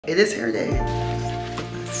It is hair day.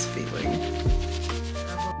 This feeling.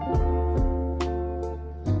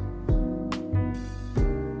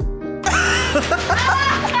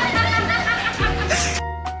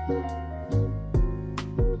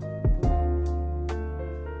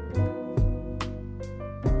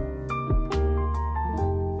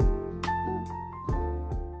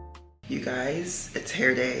 You guys, it's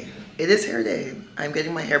hair day. It is hair day. I'm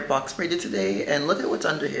getting my hair box braided today, and look at what's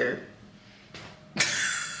under here.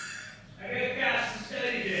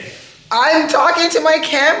 I'm talking to my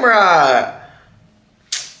camera.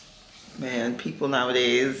 Man, people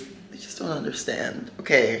nowadays, they just don't understand.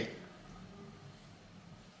 Okay.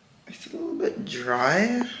 It's a little bit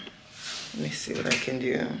dry. Let me see what I can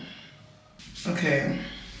do. Okay.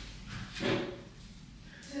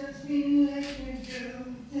 Touch me like you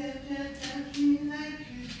do. Touch me like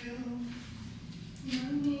you do.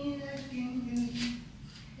 Love me like you do.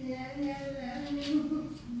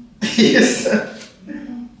 Yes.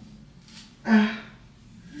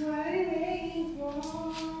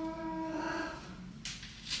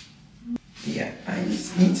 Yeah, I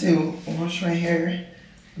just need to wash my hair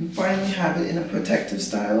and finally have it in a protective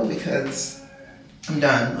style because I'm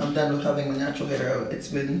done. I'm done with having my natural hair out. It's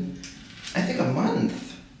been, I think, a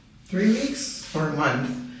month, 3 weeks or a month.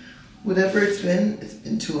 Whatever it's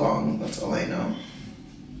been too long. That's all I know.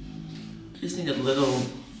 Just need a little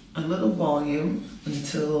volume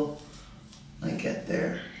until I get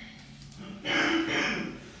there.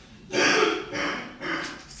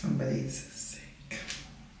 Somebody's sick.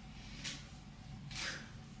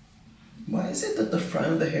 Why is it that the front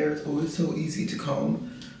of the hair is always so easy to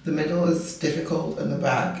comb? The middle is difficult and the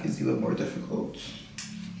back is even more difficult.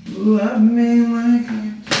 Love me like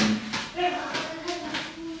you do.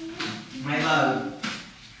 My love.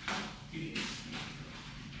 You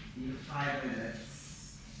 5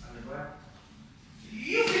 minutes.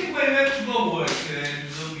 You think when we have to go work and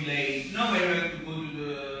will be late? No, when we have to go to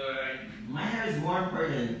the... My hair is more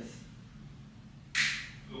important.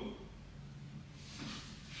 Go.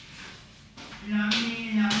 Love me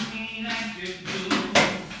like you do.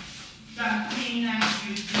 Love me like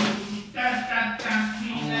you do. Love me like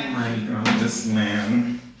Oh my god, this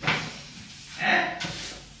man. Eh?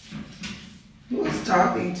 Who is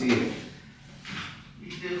talking to you?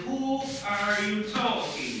 Who are you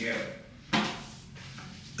talking to?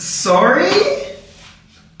 Sorry?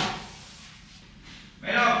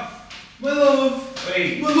 My love. My love.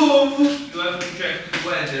 Wait. My love. You have to check the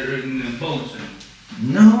weather in Bolton.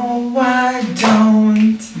 No, I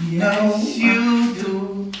don't. Yes, No, you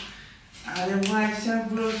do. Otherwise, I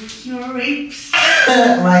broke your ribs,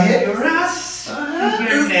 my hips. your ass, and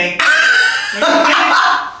your neck.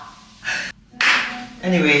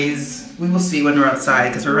 Anyways, we will see when we're outside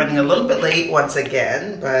because we're running a little bit late once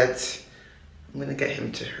again, but I'm gonna get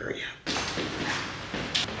him to hurry up.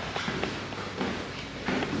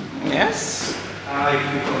 Yes?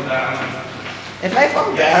 If you fall down. If I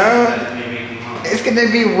fall down, it's gonna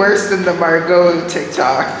be worse than the Margot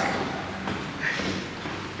TikTok.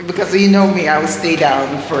 Because you know me, I will stay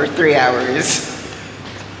down for 3 hours.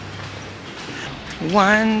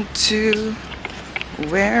 1, 2,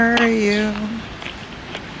 where are you?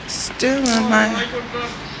 Still in my...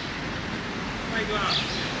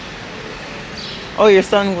 Oh, your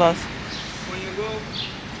sunglasses. When you go,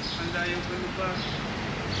 and you put the back.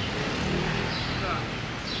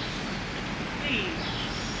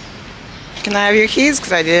 Can I have your keys?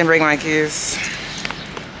 Because I didn't bring my keys.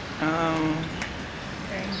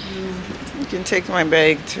 Thank you. You can take my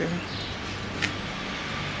bag too.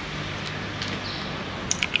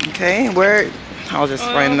 Okay, where? I'll just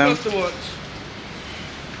find them.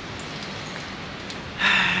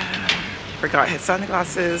 Forgot his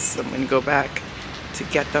sunglasses. So I'm gonna go back to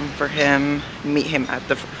get them for him. Meet him at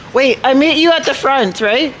the. Wait, I meet you at the front,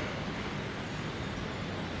 right?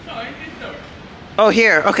 No, in this door. Oh,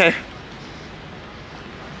 here. Okay.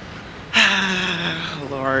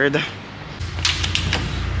 Lord.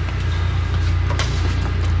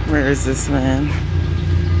 Where is this man?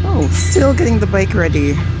 Oh, still getting the bike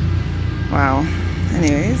ready. Wow.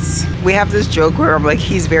 Anyways, we have this joke where I'm like,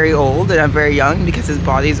 he's very old and I'm very young because his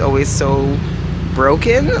body's always so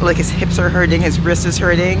broken. Like his hips are hurting, his wrist is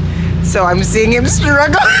hurting. So I'm seeing him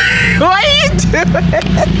struggle. Why are you doing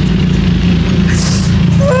it?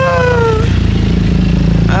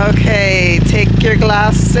 Okay, take your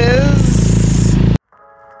glasses.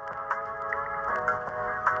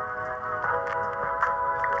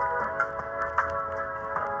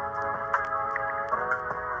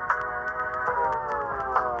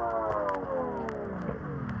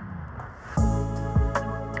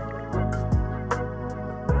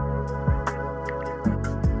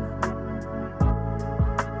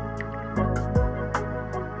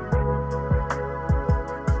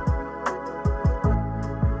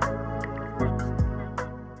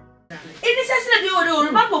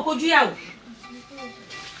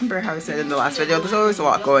 Remember how I said in the last video, there's always a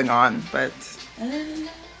lot going on, but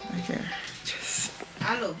okay, just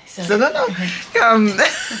so no.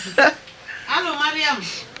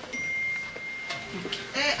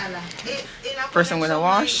 First I'm gonna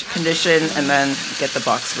wash, condition, and then get the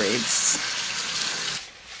box braids.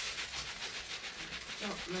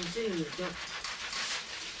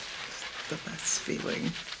 The best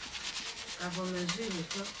feeling.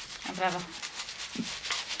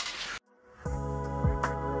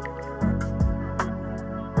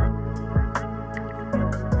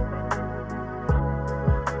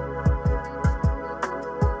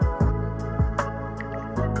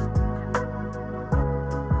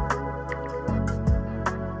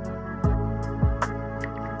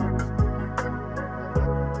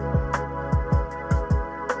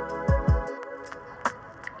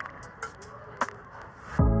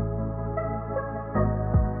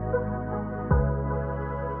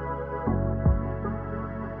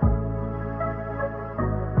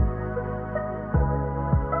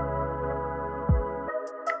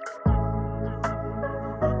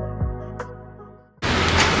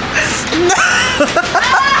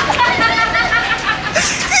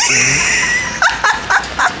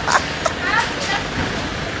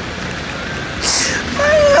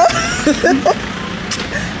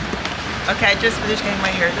 Okay, I just finished getting my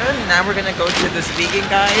hair done. Now we're gonna go to this vegan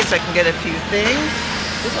guy so I can get a few things.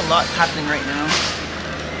 There's a lot happening right now.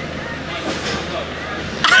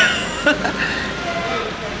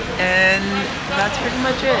 And that's pretty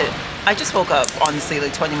much it. I just woke up, honestly,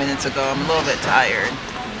 like 20 minutes ago. I'm a little bit tired.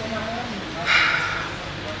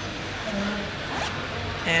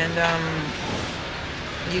 And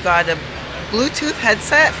you got a Bluetooth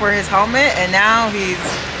headset for his helmet, and now he's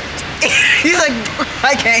like,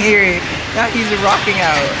 I can't hear you. Now he's rocking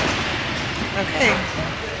out. Okay.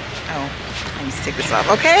 Oh, I need to take this off.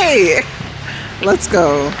 Okay, let's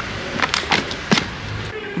go.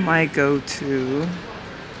 My go-to.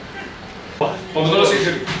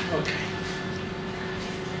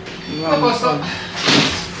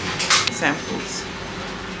 Samples.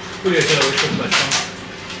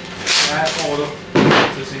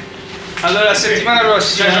 Allora la settimana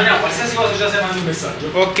prossima qualsiasi cosa già sei mandando un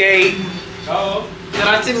messaggio. Ok. Ciao.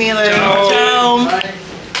 Grazie mille. Ciao.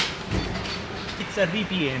 Pizza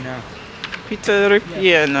ripiena. Pizza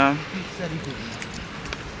ripiena. Pizza ripiena.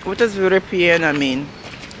 What does ripiena mean?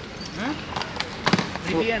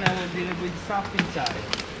 Ripiena vuol dire with stuff inside.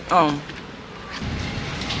 Oh.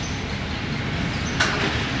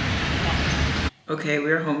 Okay,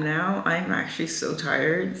 we're home now. I'm actually so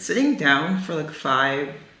tired. Sitting down for like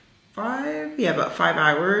about 5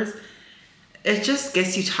 hours. It just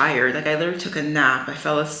gets you tired. Like I literally took a nap. I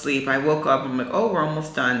fell asleep. I woke up. I'm like, oh, we're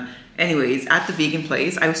almost done. Anyways, at the vegan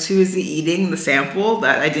place, I was too busy eating the sample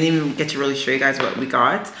that I didn't even get to really show you guys what we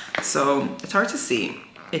got. So it's hard to see.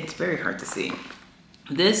 It's very hard to see.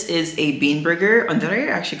 This is a bean burger.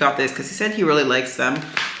 Andrea actually got this because he said he really likes them.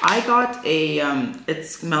 I got a,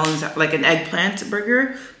 it's melons, like an eggplant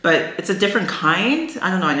burger, but it's a different kind. I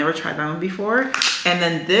don't know, I never tried that one before. And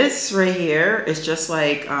then this right here is just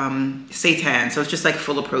like seitan, so it's just like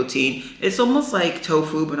full of protein. It's almost like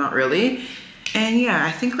tofu, but not really. And yeah,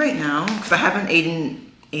 I think right now, because I haven't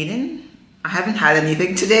I haven't had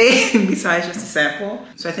anything today besides just a sample.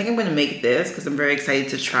 So I think I'm gonna make this because I'm very excited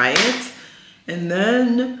to try it. And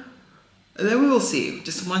then we will see,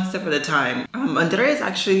 just one step at a time. Andrea is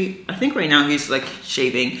actually, I think right now he's like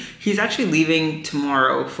shaving. He's actually leaving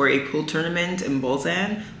tomorrow for a pool tournament in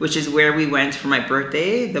Bolzan, which is where we went for my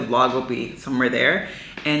birthday. The vlog will be somewhere there.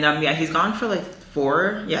 And yeah, he's gone for like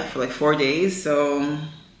 4 days. So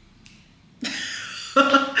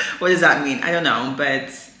what does that mean? I don't know, but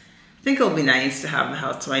I think it'll be nice to have the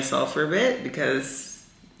house to myself for a bit because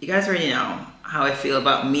you guys already know how I feel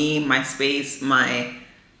about me, my space, my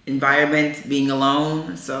environment, being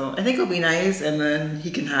alone. So I think it'll be nice, and then he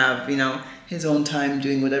can have, you know, his own time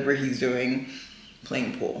doing whatever he's doing,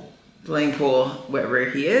 playing pool wherever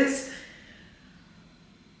he is.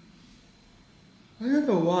 I don't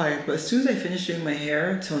know why, but as soon as I finished doing my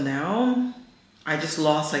hair till now, I just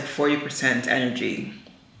lost like 40% energy.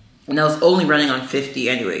 And I was only running on 50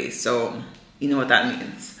 anyway, so you know what that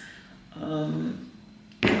means.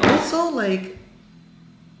 And also, like,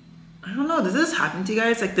 I don't know, does this happen to you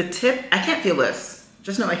guys? Like the tip, I can't feel this.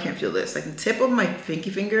 Just know I can't feel this. Like the tip of my pinky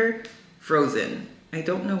finger, frozen. I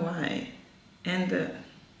don't know why. And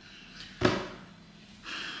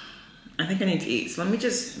I think I need to eat. So let me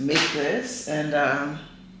just make this and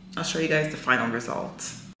I'll show you guys the final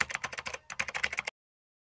result.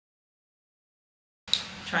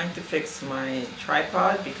 trying to fix my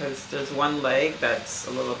tripod because there's one leg that's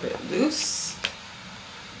a little bit loose.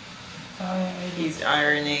 He's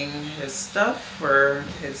ironing his stuff for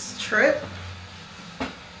his trip. I'm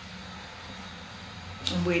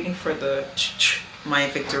waiting for my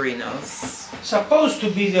Victorinos. Supposed to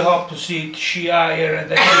be the opposite. She hired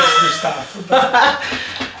that fix the stuff. But...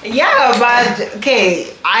 Yeah, but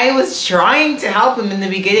okay, I was trying to help him in the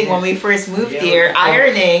beginning when we first moved here,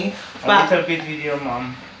 ironing. A little bit with your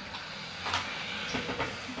mom.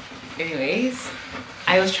 Anyways,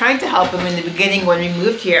 I was trying to help him in the beginning when we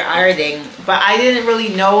moved here ironing, but I didn't really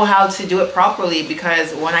know how to do it properly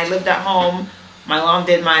because when I lived at home, my mom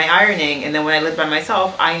did my ironing, and then when I lived by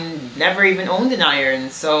myself, I never even owned an iron.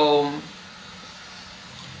 So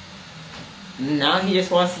now he just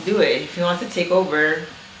wants to do it. If he wants to take over,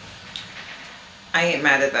 I ain't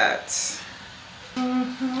mad at that.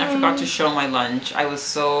 I forgot to show my lunch. I was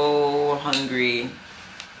so hungry.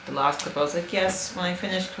 The last clip I was like, yes, when I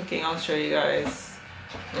finish cooking I'll show you guys.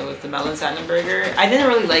 It was the melon salmon burger. I didn't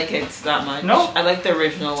really like it that much. No? I like the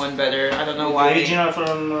original one better. I don't know why. The original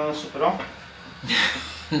from Super.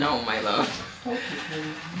 No, my love.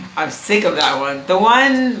 I'm sick of that one. The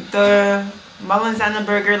melon salmon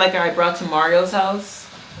burger like I brought to Mario's house.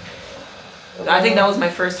 I think that was my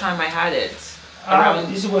first time I had it.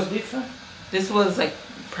 This was different? This was like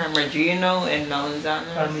Parmigiano and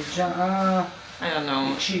melanzana. Parmigiano. I don't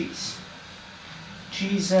know. Cheese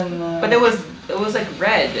and. But it was like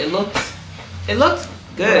red. It looked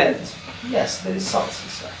good. Red. Yes, there is sauce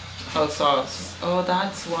inside. Oh, sauce. Oh,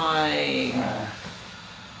 that's why.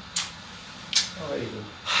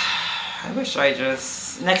 I wish I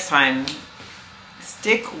just next time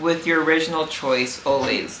stick with your original choice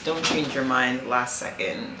always. Don't change your mind last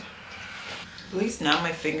second. At least now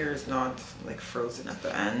my finger is not like frozen at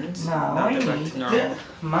the end. Now I need back to normal.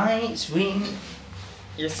 my swing.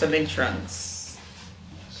 You're swimming trunks.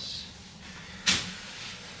 Yes.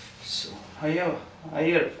 So I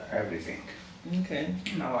hear everything. Okay.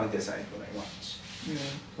 Now I decide what I want.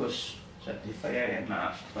 Because if I am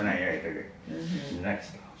not when I ate the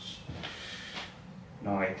next house.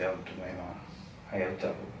 Now I tell to my mom. I'll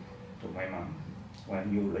tell to my mom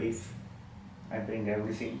when you leave, I bring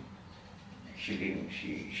everything. She leave,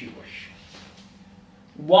 she wash.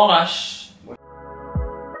 Wash.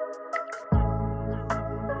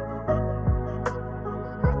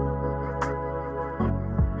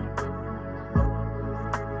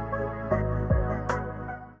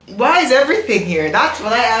 Why is everything here? That's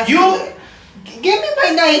what I asked you. Give me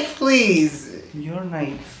my knife, please. Your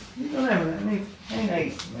knife. You don't have a knife. My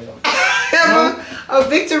knife, my dog. I have a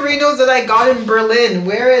Victorino's that I got in Berlin.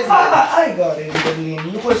 Where is it? I got it in Berlin.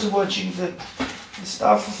 You was watching the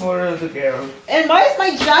stuff for the girl. And why is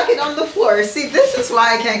my jacket on the floor? See, this is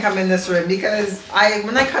why I can't come in this room because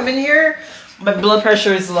when I come in here, my blood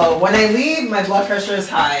pressure is low. When I leave, my blood pressure is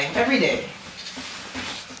high every day.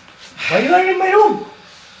 Why you are in my room?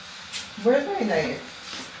 Where's my knife?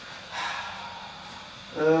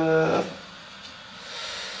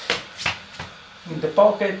 In the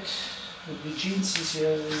pocket with the jeans is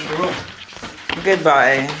in the room.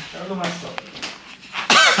 Goodbye. Tell myself.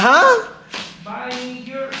 Huh? By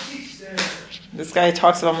your sister. This guy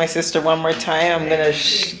talks about my sister one more time. I'm gonna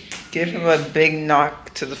give him a big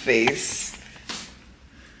knock to the face.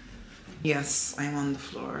 Yes, I'm on the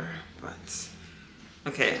floor, but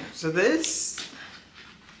okay. So this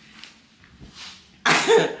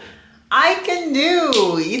I can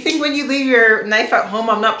do. You think when you leave your knife at home,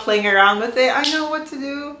 I'm not playing around with it? I know what to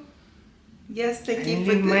do. Yes, thank you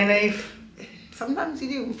for my knife. Sometimes you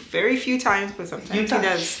do. Very few times, but sometimes You he touch.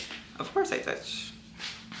 does. Of course I touch.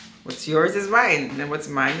 What's yours is mine, and what's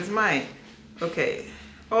mine is mine. Okay.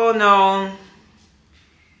 Oh no.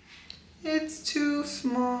 It's too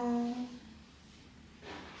small.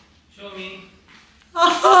 Show me.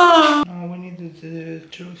 Oh, we need the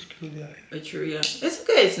true screwdriver. true, yeah. It's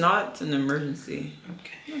okay. It's not an emergency.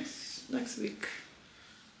 Okay. Next week.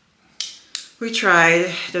 We tried.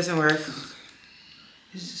 It doesn't work.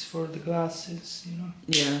 This is for the glasses, you know.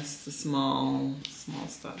 Yes, the small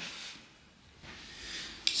stuff.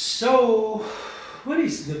 So, what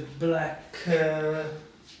is the black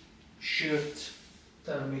shirt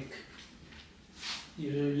thermic?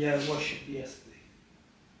 Yeah, wash it yesterday.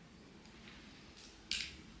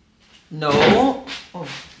 No. Oh.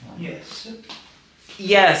 Yes.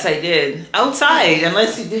 Yes, I did. Outside.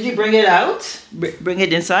 Did you bring it out? Bring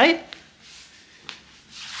it inside?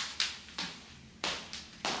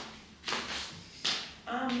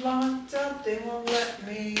 I'm locked up. They won't let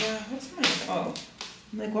me. What's my? Oh.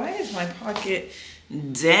 I'm like, why is my pocket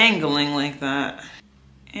dangling like that?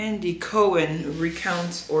 Andy Cohen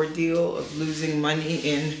recounts ordeal of losing money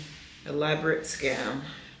in elaborate scam.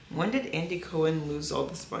 When did Andy Cohen lose all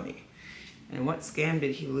this money? And what scam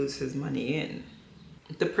did he lose his money in?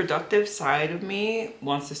 The productive side of me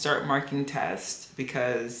wants to start marking tests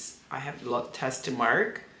because I have a lot of tests to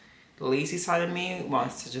mark. The lazy side of me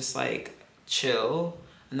wants to just like chill.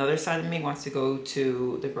 Another side of me wants to go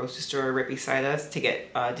to the grocery store right beside us to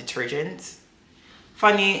get detergent.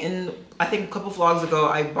 Funny, I think a couple vlogs ago,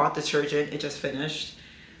 I bought detergent. It just finished.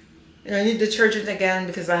 And I need detergent again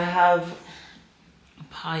because I have a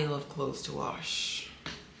pile of clothes to wash.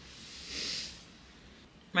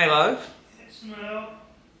 My love? Yes, no.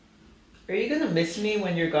 Are you gonna miss me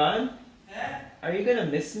when you're gone? Eh? Are you gonna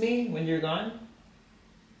miss me when you're gone?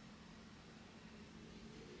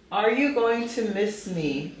 Are you going to miss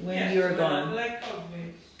me when you're gone? Like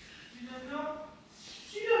always. You don't know?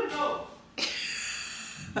 You don't know.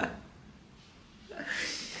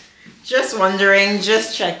 Just wondering,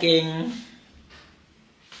 just checking.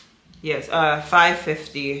 Yes,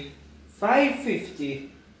 550.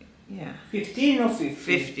 550. Yeah. 15 or 50?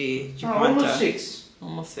 50. Oh, almost 6.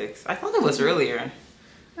 Almost 6. I thought it was earlier.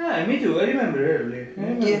 Ah, me too. I remember earlier. I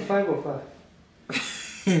remember Yeah. 5 or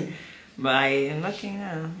 5. But I am looking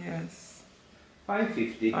now, yes.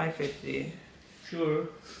 550. 550. Sure.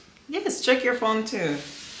 Yes, check your phone too.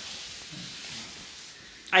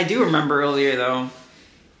 I do remember earlier though.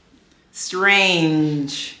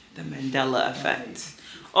 Strange. The Mandela effect.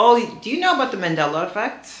 Oh, do you know about the Mandela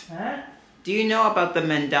effect? Huh? Do you know about the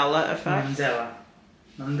Mandela effect? Mandela.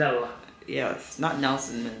 Mandela. Yes, not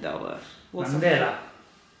Nelson Mandela. What's Mandela.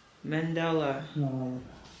 Mandela. No.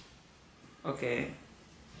 Okay.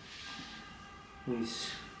 Who is?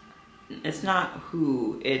 It's not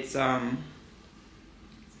who, it's I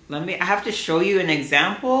have to show you an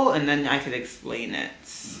example and then I could explain it.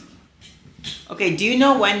 Okay, do you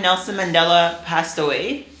know when Nelson Mandela passed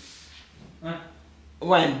away? Huh?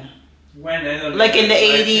 When? When? I don't Like in the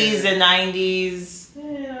like, 80s and 90s?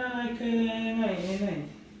 Yeah, like 90.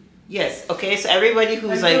 Yes, okay, so everybody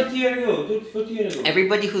who's like like 30 years ago, 40 years ago.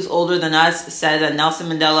 everybody who's older than us said that Nelson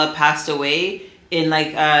Mandela passed away in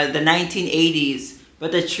like the 1980s.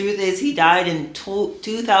 But the truth is he died in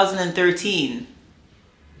 2013.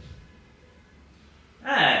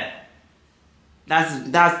 Ah.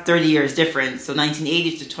 That's 30 years difference. So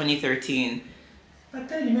 1980 to 2013.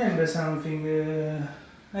 But I remember something.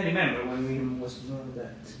 I remember when we was doing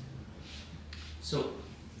that. So.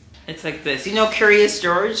 It's like this. You know Curious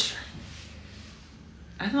George?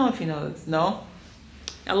 I don't know if you know this. No?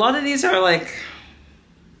 A lot of these are like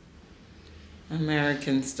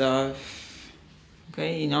American stuff.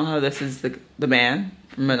 Okay, you know how this is the man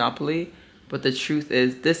from Monopoly? But the truth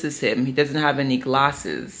is, this is him. He doesn't have any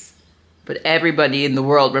glasses. But everybody in the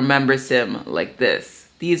world remembers him like this.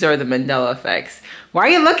 These are the Mandela effects. Why are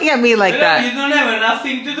you looking at me like that? You don't have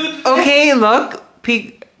nothing to do today. Okay, look.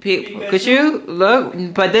 Could you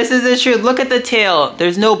look? But this is the truth. Look at the tail.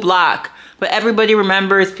 There's no black. But everybody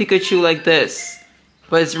remembers Pikachu like this.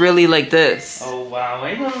 But it's really like this. Oh wow,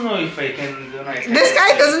 I don't know if I can do like This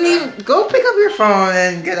guy doesn't even... Go pick up your phone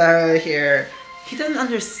and get out of here. He doesn't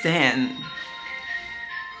understand.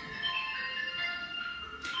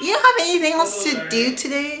 You don't have anything else to do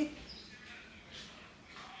today?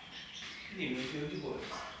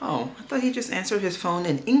 Oh, I thought he just answered his phone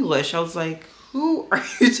in English. I was like, who are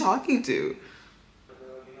you talking to?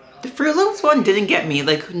 The Fruit Loops one didn't get me.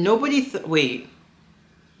 Like, nobody... Wait.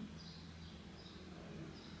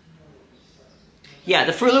 Yeah,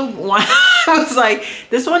 the Fruit Loop one, I was like,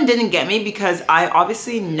 this one didn't get me because I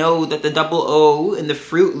obviously know that the double O in the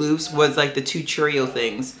Fruit Loops was like the 2 Cheerio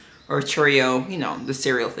things. Or Cheerio, you know, the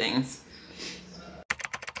cereal things.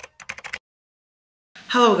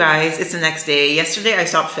 Hello guys, it's the next day. Yesterday I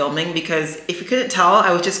stopped filming because if you couldn't tell,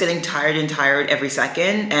 I was just getting tired and tired every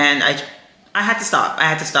second and I had to stop.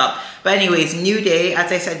 But anyways, new day.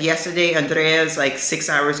 As I said yesterday, Andrea's like 6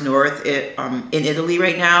 hours north in Italy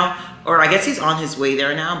right now. Or I guess he's on his way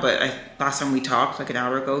there now, but last time we talked, like an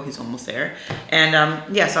hour ago, he's almost there. And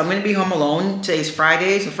yeah, so I'm gonna be home alone. Today's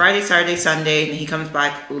Friday, so Friday, Saturday, Sunday, and he comes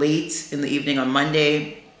back late in the evening on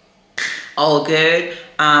Monday. All good.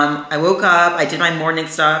 I woke up, I did my morning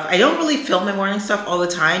stuff. I don't really film my morning stuff all the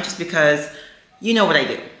time just because you know what I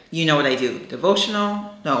do. You know what I do.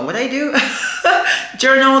 Devotional, no, what I do?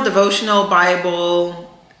 Journal, devotional, Bible,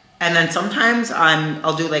 and then sometimes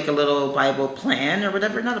I'll do like a little Bible plan or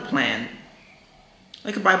whatever, not a plan.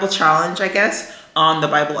 Like a Bible challenge, I guess, on the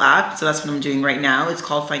Bible app. So that's what I'm doing right now. It's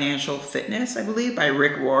called Financial Fitness, I believe, by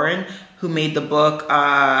Rick Warren, who made the book,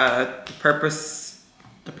 The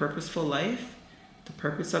Purposeful Life, The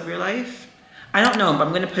Purpose of Your Life. I don't know, but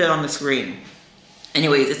I'm gonna put it on the screen.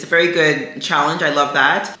 Anyways, it's a very good challenge. I love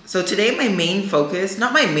that. So today my main focus,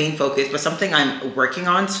 not my main focus, but something I'm working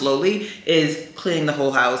on slowly is cleaning the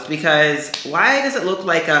whole house, because why does it look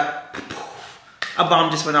like a bomb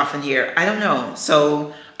just went off in here? I don't know.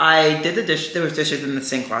 So I did the dish, there was dishes in the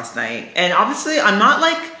sink last night. And obviously I'm not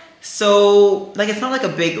like, so like, it's not like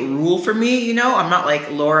a big rule for me, you know? I'm not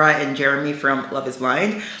like Laura and Jeremy from Love is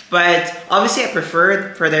Blind, but obviously I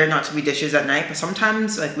prefer for there not to be dishes at night, but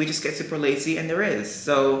sometimes like we just get super lazy and there is.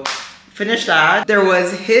 So finish that. There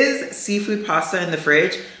was his seafood pasta in the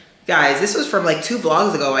fridge. Guys, this was from like 2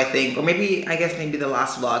 vlogs ago, I think, or maybe, I guess maybe the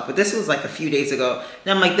last vlog, but this was like a few days ago.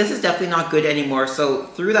 And I'm like, this is definitely not good anymore. So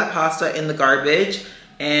threw that pasta in the garbage,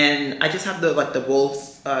 and I just have the like the bowl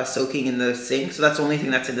soaking in the sink. So that's the only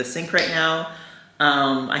thing that's in the sink right now.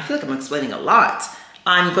 I feel like I'm explaining a lot.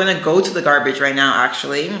 I'm gonna go to the garbage right now,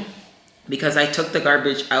 actually, because I took the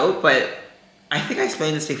garbage out, but I think I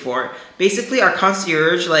explained this before. Basically, our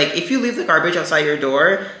concierge, like if you leave the garbage outside your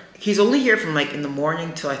door, he's only here from like in the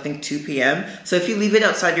morning till I think 2 p.m. So if you leave it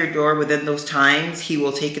outside your door within those times, he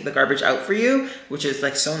will take the garbage out for you, which is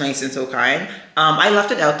like so nice and so kind. I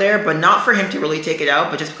left it out there, but not for him to really take it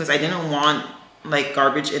out, but just because I didn't want like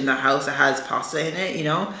garbage in the house that has pasta in it, you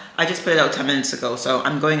know? I just put it out 10 minutes ago, so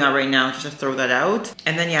I'm going out right now just to throw that out.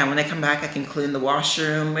 And then yeah, when I come back, I can clean the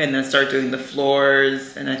washroom and then start doing the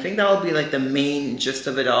floors. And I think that'll be like the main gist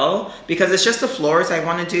of it all, because it's just the floors I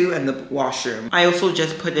want to do and the washroom. I also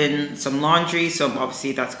just put in some laundry, so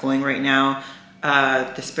obviously that's going right now.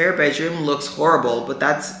 The spare bedroom looks horrible, but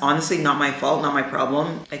that's honestly not my fault, not my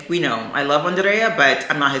problem. Like, we know, I love Andrea, but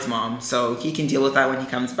I'm not his mom, so he can deal with that when he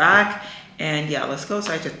comes back. And yeah, let's go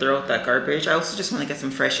outside to throw out that garbage. I also just want to get some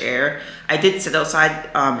fresh air. I did sit outside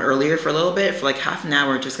earlier for a little bit, for like half an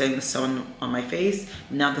hour, just getting the sun on my face.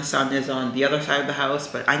 Now the sun is on the other side of the house,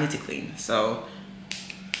 but I need to clean. So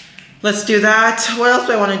let's do that. What else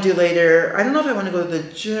do I want to do later? I don't know if I want to go to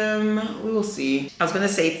the gym. We will see. I was going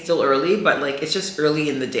to say it's still early, but like it's just early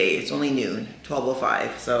in the day. It's only noon,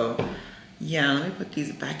 12:05. So yeah, let me put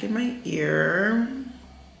these back in my ear.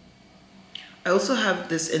 I also have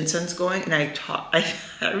this incense going, and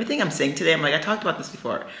everything I'm saying today, I'm like, I talked about this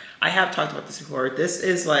before. I have talked about this before. This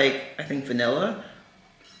is like, I think vanilla.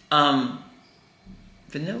 Vanilla?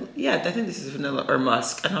 Yeah, I think this is vanilla or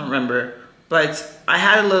musk. I don't remember. But I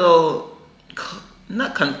had a little, okay,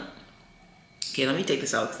 let me take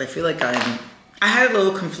this out because I feel like I had a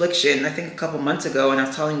little confliction, I think a couple months ago, and I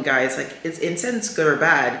was telling you guys, like, is incense good or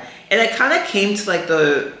bad? And I kind of came to like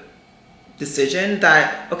the decision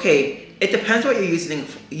that, okay, it depends what you're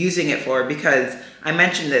using it for, because I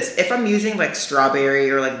mentioned this. If I'm using like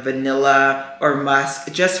strawberry or like vanilla or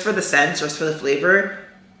musk just for the scent, just for the flavor,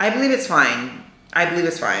 I believe it's fine. I believe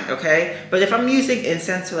it's fine, okay? But if I'm using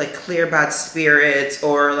incense to like clear bad spirits,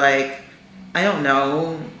 or like, I don't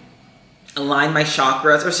know, align my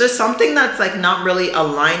chakras, or just something that's like not really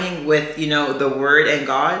aligning with, you know, the word and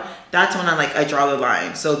God, that's when I draw the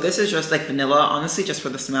line. So this is just like vanilla, honestly, just for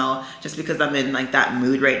the smell, just because I'm in like that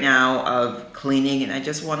mood right now of cleaning, and I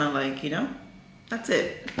just want to, like, you know, that's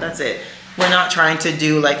it. That's it. We're not trying to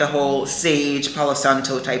do like a whole sage Palo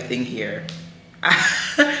Santo type thing here.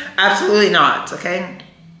 Absolutely not, okay?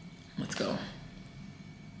 Let's go.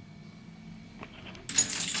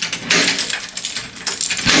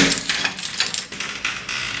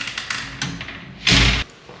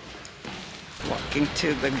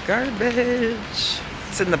 To the garbage.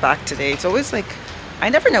 It's in the back today. It's always like, I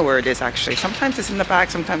never know where it is actually. Sometimes it's in the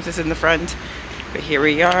back, sometimes it's in the front. But here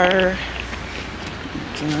we are.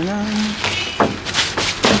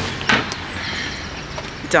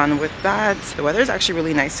 Done with that. The weather is actually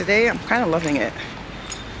really nice today. I'm kind of loving it.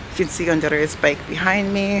 You can see Andrea's bike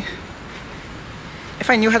behind me. If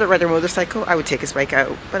I knew how to ride a motorcycle, I would take his bike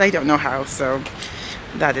out, but I don't know how, so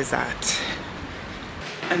that is that.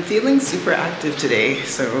 I'm feeling super active today,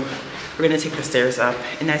 so we're gonna take the stairs up.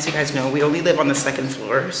 And as you guys know, we only live on the 2nd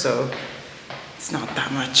floor, so it's not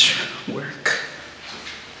that much work.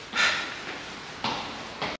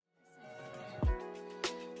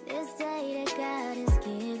 This day that God has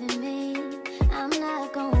given me, I'm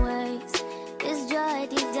not gonna waste this joy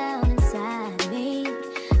deep down inside me.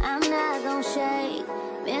 I'm not gonna shake,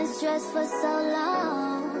 been stressed for so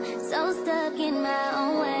long, so stuck in my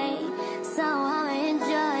own way. So I'ma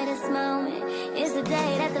enjoy this moment. It's the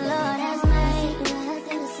day that the Lord has made.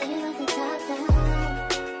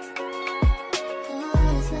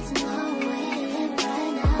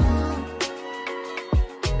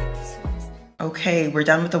 Okay, we're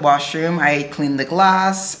done with the washroom. I cleaned the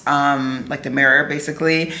glass, like the mirror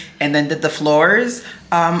basically, and then did the floors.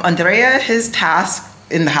 Andrea, his task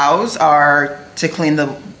in the house are to clean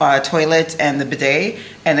the toilet and the bidet,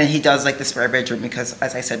 and then he does like the spare bedroom because,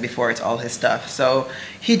 as I said before, it's all his stuff. So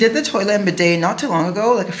he did the toilet and bidet not too long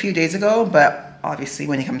ago, like a few days ago, but obviously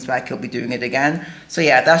when he comes back he'll be doing it again. So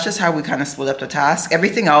yeah, that's just how we kind of split up the task.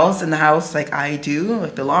 Everything else in the house, like I do,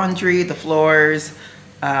 like the laundry, the floors,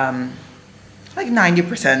 like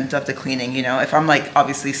 90% of the cleaning, you know. If I'm like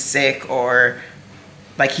obviously sick or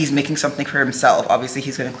like he's making something for himself, obviously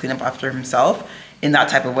he's gonna clean up after himself in that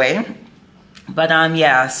type of way. But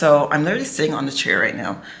yeah, so I'm literally sitting on the chair right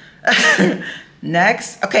now.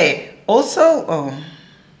 Next, okay, also, oh,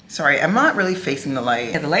 sorry, I'm not really facing the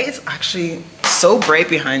light. Yeah, the light is actually so bright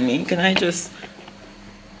behind me. Can I just,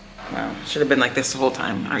 wow, should have been like this the whole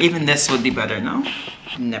time. Or even this would be better, no?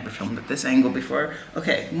 I've never filmed at this angle before.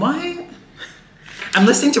 Okay, why? I'm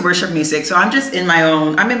listening to worship music, so I'm just in my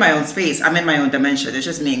own, I'm in my own space. I'm in my own dimension. It's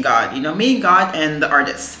just me and God, you know, me and God and the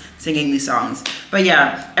artists singing these songs. But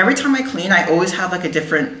yeah, every time I clean, I always have like a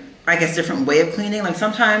different, I guess, different way of cleaning. Like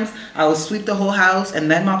sometimes I will sweep the whole house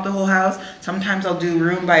and then mop the whole house. Sometimes I'll do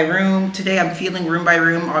room by room. Today I'm feeling room by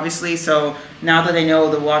room, obviously. So now that I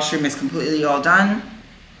know the washroom is completely all done,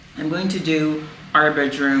 I'm going to do our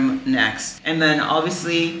bedroom next. And then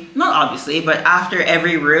obviously, not obviously, but after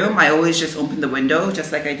every room, I always just open the window,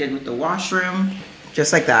 just like I did with the washroom.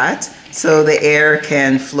 Just like that, so the air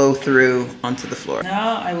can flow through onto the floor.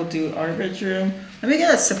 Now I will do our bedroom. Let me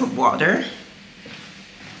get a sip of water.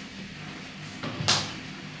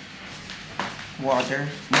 Water.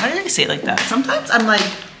 Why did I say it like that? Sometimes I'm like,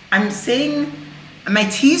 I'm saying, my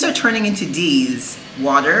T's are turning into D's.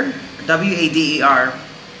 Water, W-A-D-E-R.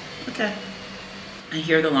 Okay. I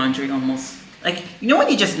hear the laundry almost, like, you know when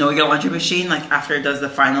you just know your laundry machine, like after it does the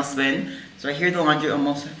final spin? So I hear the laundry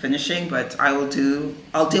almost finishing, but I'll deal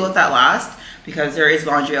with that last because there is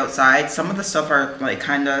laundry outside. Some of the stuff are like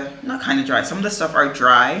not kinda dry. Some of the stuff are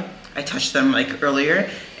dry. I touched them like earlier,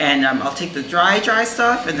 and I'll take the dry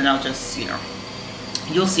stuff and then I'll just, you know,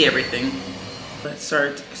 you'll see everything. Let's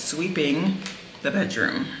start sweeping the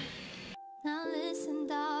bedroom. Now listen,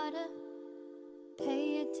 daughter,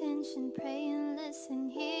 pay attention, pray and listen,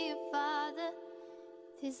 hear your father.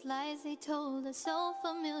 These lies they told are so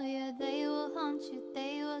familiar. They will haunt you,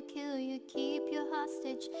 they will kill you, keep you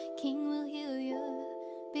hostage. King will heal you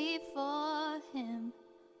before him,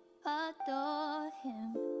 adore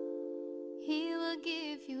him. He will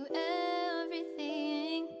give you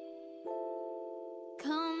everything.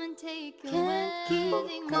 Come and take your wedding.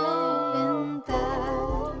 Keep going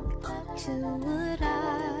back to what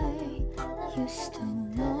I used to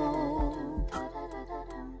know.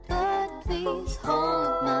 But please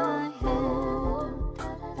hold my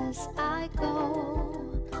hand as I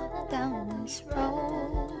go down this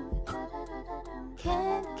road.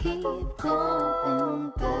 Can't keep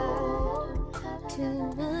going back to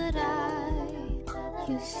what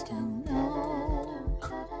I used to know.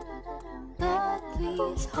 But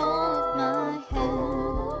please hold my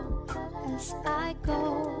hand as I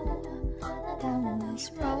go down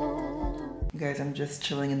this road. You guys, I'm just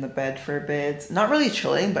chilling in the bed for a bit. Not really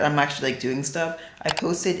chilling, but I'm actually like doing stuff. I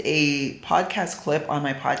posted a podcast clip on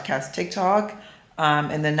my podcast TikTok.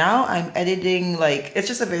 And then now I'm editing, like, it's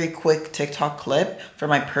just a very quick TikTok clip for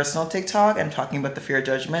my personal TikTok. I'm talking about the fear of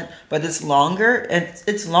judgment, but it's longer.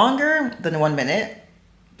 It's longer than 1 minute.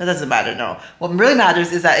 That doesn't matter, no. What really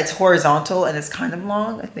matters is that it's horizontal and it's kind of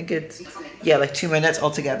long. I think it's, yeah, like 2 minutes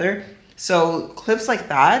altogether. So clips like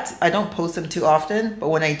that, I don't post them too often, but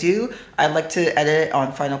when I do, I like to edit it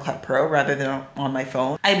on Final Cut Pro rather than on my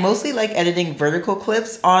phone. I mostly like editing vertical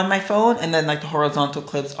clips on my phone and then like the horizontal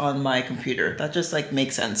clips on my computer. That just like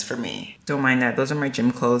makes sense for me. Don't mind that. Those are my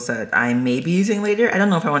gym clothes that I may be using later. I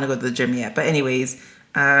don't know if I want to go to the gym yet, but anyways,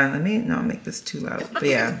 let me not make this too loud. But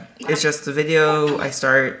yeah, it's just the video I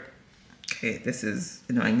start. Okay, this is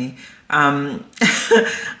annoying me. I'm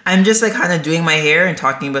just like kind of doing my hair and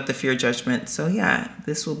talking about the fear of judgment. So yeah,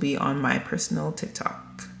 this will be on my personal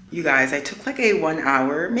TikTok. You guys, I took like a 1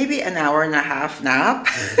 hour, maybe an hour and a half nap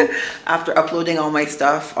after uploading all my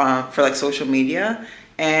stuff for like social media.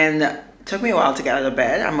 And it took me a while to get out of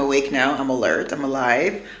bed. I'm awake now, I'm alert, I'm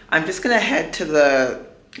alive. I'm just gonna head to the,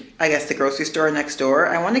 I guess, the grocery store next door.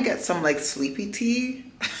 I wanna get some like sleepy tea.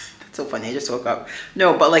 So funny, I just woke up.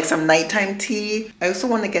 No, but like some nighttime tea. I also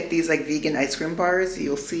want to get these like vegan ice cream bars,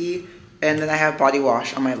 you'll see. And then I have body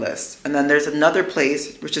wash on my list. And then there's another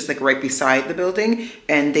place which is like right beside the building,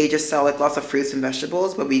 and they just sell like lots of fruits and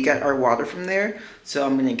vegetables, but we get our water from there. So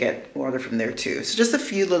I'm gonna get water from there too. So just a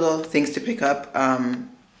few little things to pick up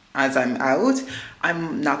as I'm out.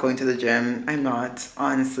 I'm not going to the gym. I'm not,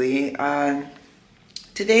 honestly.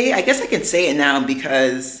 Today, I guess I can say it now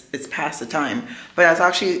because it's past the time, but I was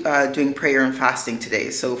actually doing prayer and fasting today.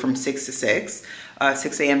 So from 6 to 6,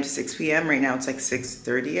 6 a.m. to 6 p.m. Right now it's like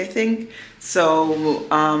 6:30, I think. So,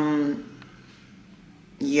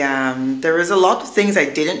 yeah, there was a lot of things I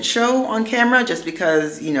didn't show on camera just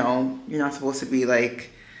because, you know, you're not supposed to be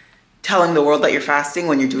like telling the world that you're fasting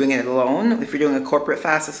when you're doing it alone. If you're doing a corporate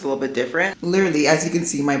fast, it's a little bit different. Literally, as you can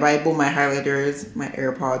see, my Bible, my highlighters, my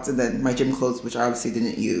AirPods, and then my gym clothes, which I obviously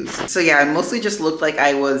didn't use. So yeah, I mostly just looked like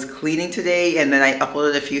I was cleaning today, and then I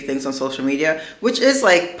uploaded a few things on social media, which is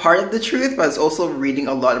like part of the truth, but I was also reading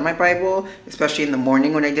a lot of my Bible, especially in the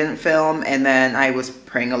morning when I didn't film, and then I was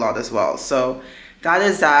praying a lot as well. So that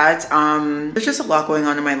is that. There's just a lot going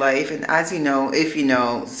on in my life, and as you know, if you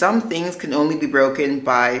know, some things can only be broken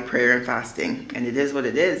by prayer and fasting, and it is what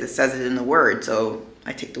it is. It says it in the word, so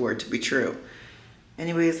I take the word to be true.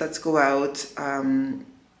 Anyways, let's go out.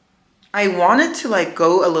 I wanted to like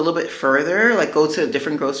go a little bit further, like go to a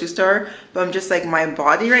different grocery store, but I'm just like, my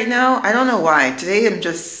body right now, I don't know why. Today I'm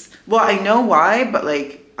just, well, I know why, but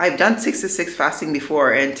like I've done 6 to 6 fasting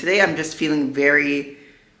before, and today I'm just feeling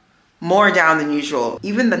more down than usual.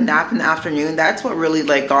 Even the nap in the afternoon, that's what really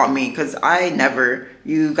like got me, because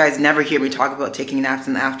you guys never hear me talk about taking naps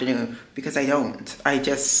in the afternoon, because I don't. I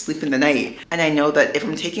just sleep in the night. And I know that if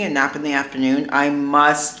I'm taking a nap in the afternoon, I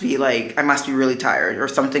must be really tired, or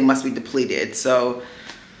something must be depleted. So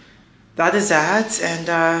that is that, and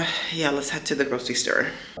yeah, let's head to the grocery store.